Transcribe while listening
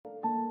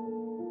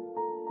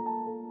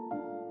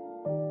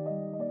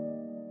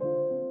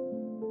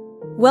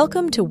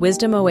Welcome to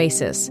Wisdom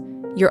Oasis,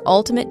 your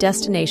ultimate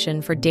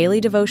destination for daily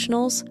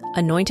devotionals,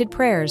 anointed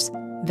prayers,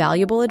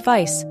 valuable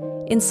advice,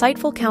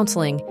 insightful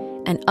counseling,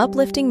 and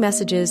uplifting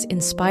messages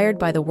inspired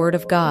by the Word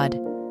of God.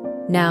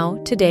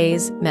 Now,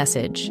 today's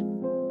message.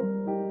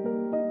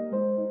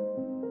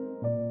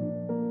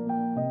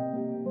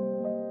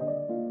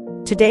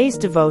 Today's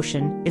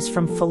devotion is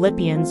from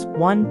Philippians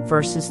 1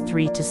 verses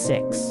 3 to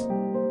 6.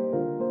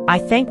 I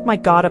thank my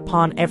God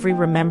upon every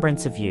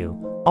remembrance of you,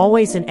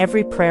 always in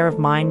every prayer of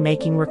mine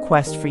making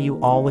request for you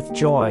all with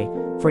joy,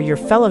 for your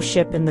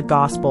fellowship in the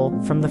gospel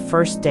from the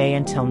first day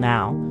until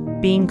now,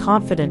 being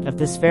confident of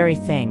this very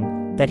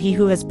thing, that he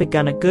who has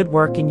begun a good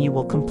work in you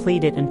will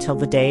complete it until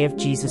the day of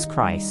Jesus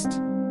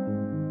Christ.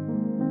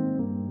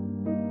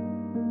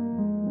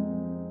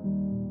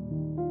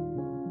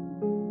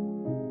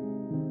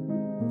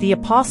 The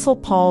Apostle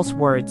Paul's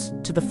words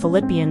to the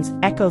Philippians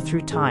echo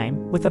through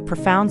time with a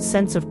profound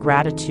sense of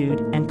gratitude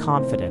and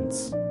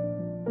confidence.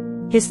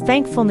 His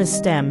thankfulness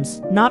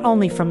stems not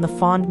only from the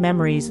fond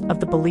memories of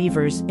the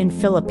believers in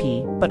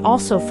Philippi, but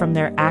also from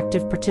their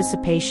active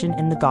participation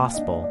in the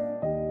gospel.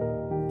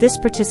 This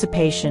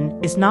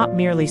participation is not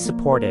merely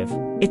supportive,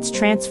 it's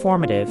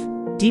transformative,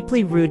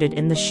 deeply rooted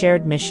in the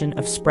shared mission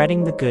of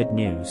spreading the good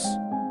news.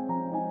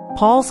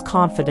 Paul's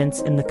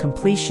confidence in the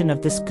completion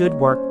of this good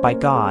work by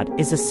God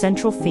is a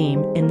central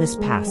theme in this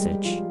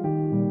passage.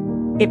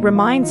 It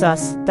reminds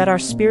us that our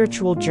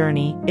spiritual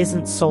journey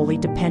isn't solely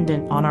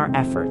dependent on our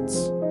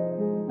efforts.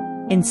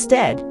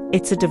 Instead,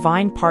 it's a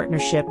divine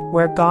partnership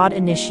where God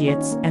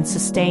initiates and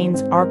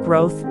sustains our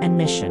growth and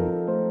mission.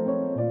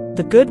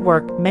 The good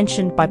work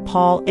mentioned by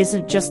Paul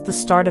isn't just the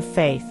start of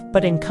faith,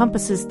 but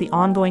encompasses the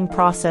ongoing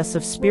process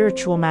of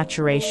spiritual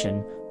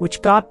maturation,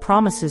 which God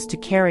promises to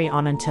carry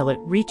on until it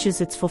reaches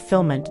its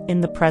fulfillment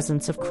in the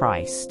presence of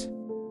Christ.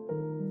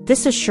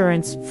 This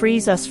assurance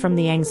frees us from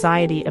the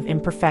anxiety of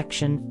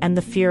imperfection and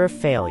the fear of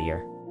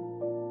failure.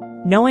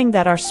 Knowing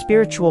that our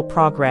spiritual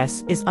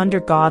progress is under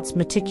God's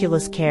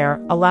meticulous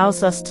care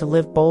allows us to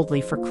live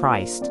boldly for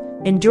Christ,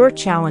 endure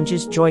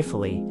challenges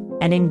joyfully,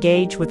 and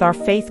engage with our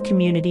faith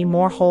community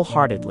more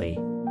wholeheartedly.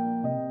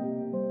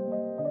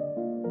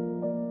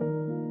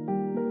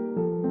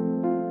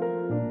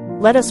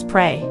 Let us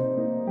pray.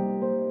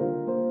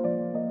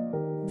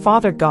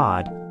 Father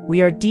God,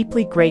 we are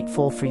deeply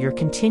grateful for your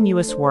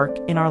continuous work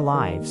in our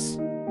lives.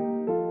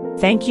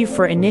 Thank you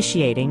for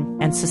initiating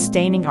and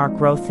sustaining our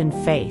growth in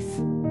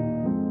faith.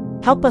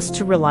 Help us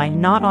to rely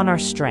not on our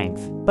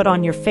strength, but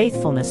on your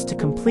faithfulness to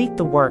complete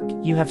the work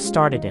you have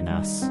started in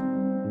us.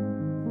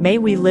 May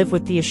we live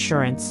with the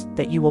assurance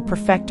that you will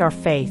perfect our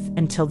faith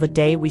until the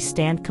day we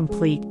stand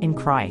complete in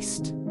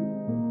Christ.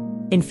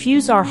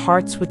 Infuse our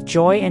hearts with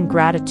joy and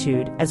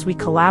gratitude as we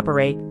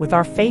collaborate with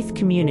our faith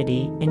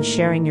community in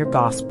sharing your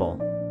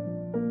gospel.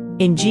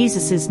 In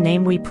Jesus'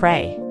 name we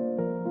pray.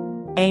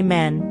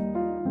 Amen.